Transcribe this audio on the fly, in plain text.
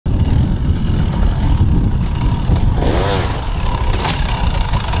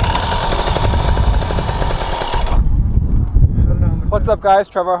What's up guys,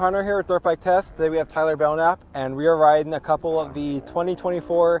 Trevor Hunter here with Dirt Bike Test. Today we have Tyler Belknap and we are riding a couple of the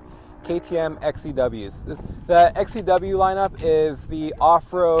 2024 KTM XCWs. The XCW lineup is the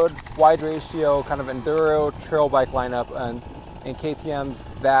off-road, wide ratio, kind of enduro trail bike lineup in KTM's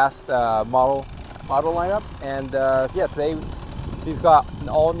vast model lineup. And yeah, today he's got an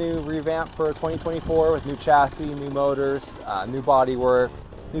all-new revamp for 2024 with new chassis, new motors, new bodywork,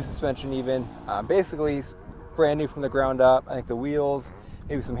 new suspension even. Basically brand new from the ground up. I think the wheels,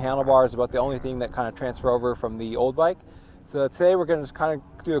 maybe some handlebars, about the only thing that kind of transfer over from the old bike. So today we're going to kind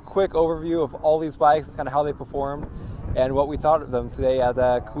of do a quick overview of all these bikes, kind of how they performed, and what we thought of them today at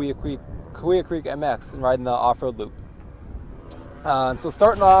the Cahuilla Creek MX and riding the off-road loop. So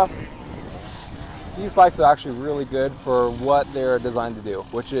starting off, these bikes are actually really good for what they're designed to do,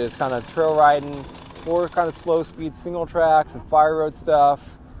 which is kind of trail riding, or kind of slow speed single tracks and fire road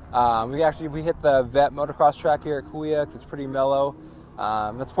stuff. We hit the vet motocross track here at Cahuilla because it's pretty mellow.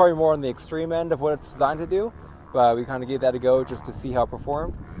 That's probably more on the extreme end of what it's designed to do, but we kind of gave that a go just to see how it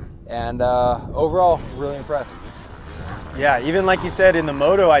performed. And overall, really impressed. Yeah, even like you said in the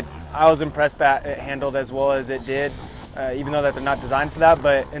moto, I was impressed that it handled as well as it did, even though that they're not designed for that.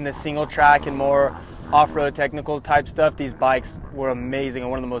 But in the single track and more off-road technical type stuff, these bikes were amazing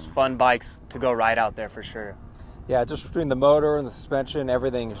and one of the most fun bikes to go ride out there for sure. Yeah, just between the motor and the suspension,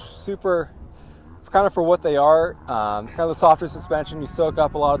 everything is super, kind of for what they are. Kind of the softer suspension, you soak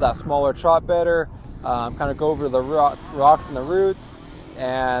up a lot of that smaller chop better, kind of go over the rocks and the roots.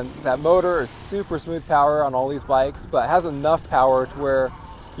 And that motor is super smooth power on all these bikes, but it has enough power to where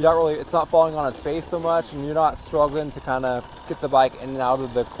it's not falling on its face so much, and you're not struggling to kind of get the bike in and out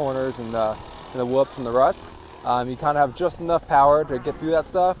of the corners and the whoops and the ruts. You kind of have just enough power to get through that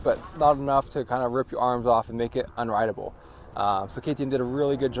stuff, but not enough to kind of rip your arms off and make it unrideable. So KTM did a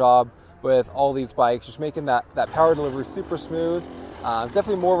really good job with all these bikes, just making that power delivery super smooth. It's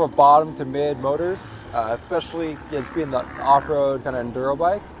definitely more of a bottom to mid motors, especially just being the off-road kind of enduro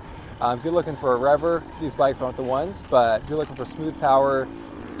bikes. If you're looking for a rever, these bikes aren't the ones, but if you're looking for smooth power,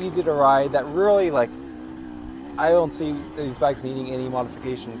 easy to ride, that really, like, I don't see these bikes needing any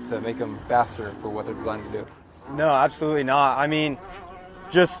modifications to make them faster for what they're designed to do. No, absolutely not. I mean,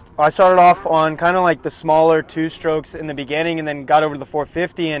 I started off on kind of like the smaller two strokes in the beginning and then got over to the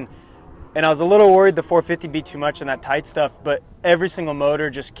 450, and I was a little worried the 450 would be too much in that tight stuff, but every single motor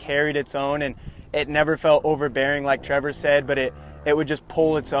just carried its own, and it never felt overbearing like Trevor said, but it would just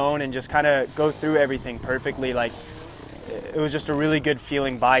pull its own and just kind of go through everything perfectly. Like, it was just a really good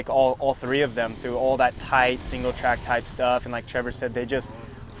feeling bike, all three of them, through all that tight single track type stuff. And like Trevor said, they just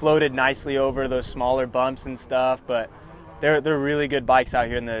floated nicely over those smaller bumps and stuff, but they're really good bikes out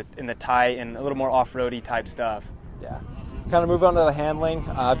here in the tight and a little more off-roady type stuff. Yeah. Kind of move on to the handling.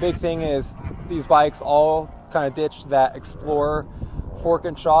 Big thing is these bikes all kind of ditched that Explorer fork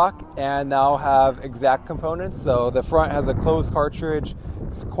and shock and now have exact components. So the front has a closed cartridge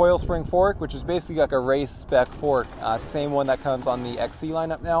coil spring fork, which is basically like a race spec fork. It's the same one that comes on the XC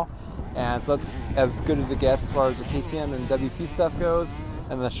lineup now, and so it's as good as it gets as far as the KTM and WP stuff goes.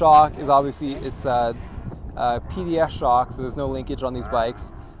 And the shock is obviously, it's a PDS shock, so there's no linkage on these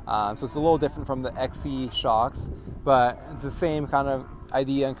bikes. So it's a little different from the XC shocks, but it's the same kind of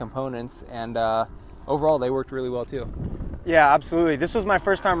idea and components, and overall they worked really well too. Yeah, absolutely. This was my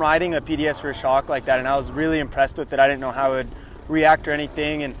first time riding a PDS rear shock like that, and I was really impressed with it. I didn't know how it would react or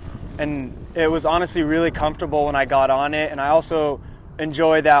anything, and it was honestly really comfortable when I got on it. And I also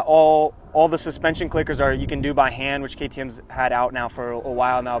enjoy that all the suspension clickers you can do by hand, which KTM's had out now for a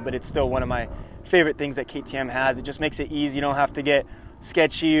while now, but it's still one of my favorite things that KTM has. It just makes it easy. You don't have to get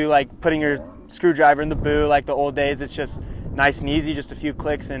sketchy, like putting your screwdriver in the boot like the old days. It's just nice and easy, just a few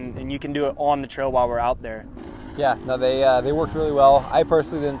clicks, and you can do it on the trail while we're out there. Yeah, no, they worked really well. I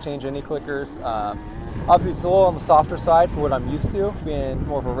personally didn't change any clickers. Obviously, it's a little on the softer side for what I'm used to, being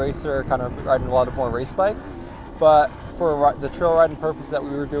more of a racer, kind of riding a lot of more race bikes. But for the trail riding purpose that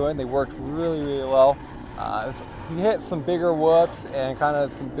we were doing, they worked really, really well. You hit some bigger whoops and kind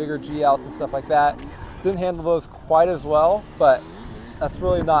of some bigger G-outs and stuff like that. Didn't handle those quite as well, but that's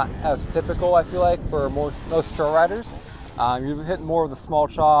really not as typical, I feel like, for most trail riders. You're hitting more of the small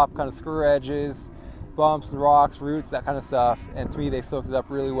chop, kind of screw edges, bumps and rocks, roots, that kind of stuff, and to me they soaked it up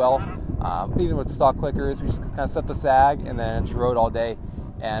really well. Even with stock clickers, we just kind of set the sag and then just rode all day,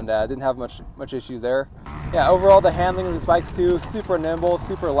 and didn't have much issue there. Yeah, overall the handling of these bikes too, super nimble,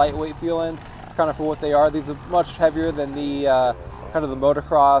 super lightweight feeling, kind of for what they are. These are much heavier than the kind of the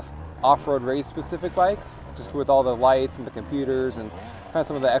motocross off-road race specific bikes, just with all the lights and the computers and kind of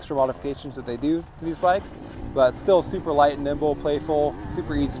some of the extra modifications that they do to these bikes, but still super light and nimble, playful,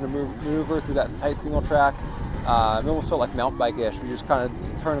 super easy to maneuver through that tight single track. It almost felt like mountain bike-ish. We just kind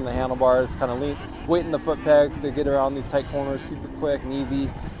of turning the handlebars, kind of weighting the foot pegs to get around these tight corners super quick and easy,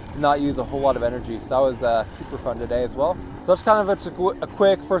 not use a whole lot of energy. So that was super fun today as well. So that's kind of a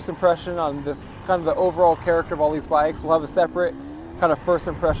quick first impression on this, kind of the overall character of all these bikes. We'll have a separate kind of first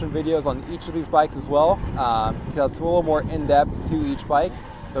impression videos on each of these bikes as well, because it's a little more in-depth to each bike.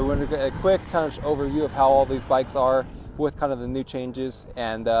 But we're going to get a quick kind of overview of how all these bikes are with kind of the new changes.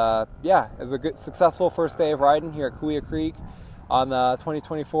 And yeah, it was a good, successful first day of riding here at Cahuilla Creek on the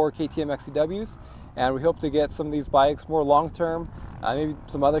 2024 KTM XCWs. And we hope to get some of these bikes more long-term, maybe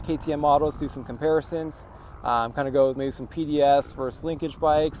some other KTM models, do some comparisons, kind of go with maybe some PDS versus linkage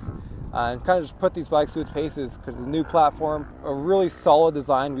bikes, and kind of just put these bikes through its paces, because the new platform, a really solid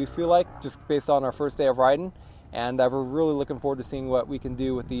design we feel like, just based on our first day of riding. And we're really looking forward to seeing what we can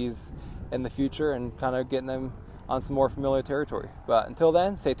do with these in the future and kind of getting them on some more familiar territory. But until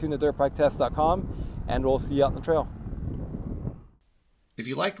then, stay tuned to dirtbiketest.com, and we'll see you out on the trail. If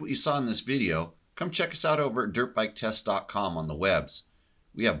you liked what you saw in this video, come check us out over at dirtbiketest.com on the webs.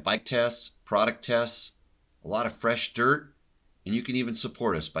 We have bike tests, product tests, a lot of fresh dirt, and you can even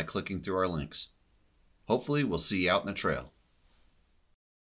support us by clicking through our links. Hopefully we'll see you out in the trail.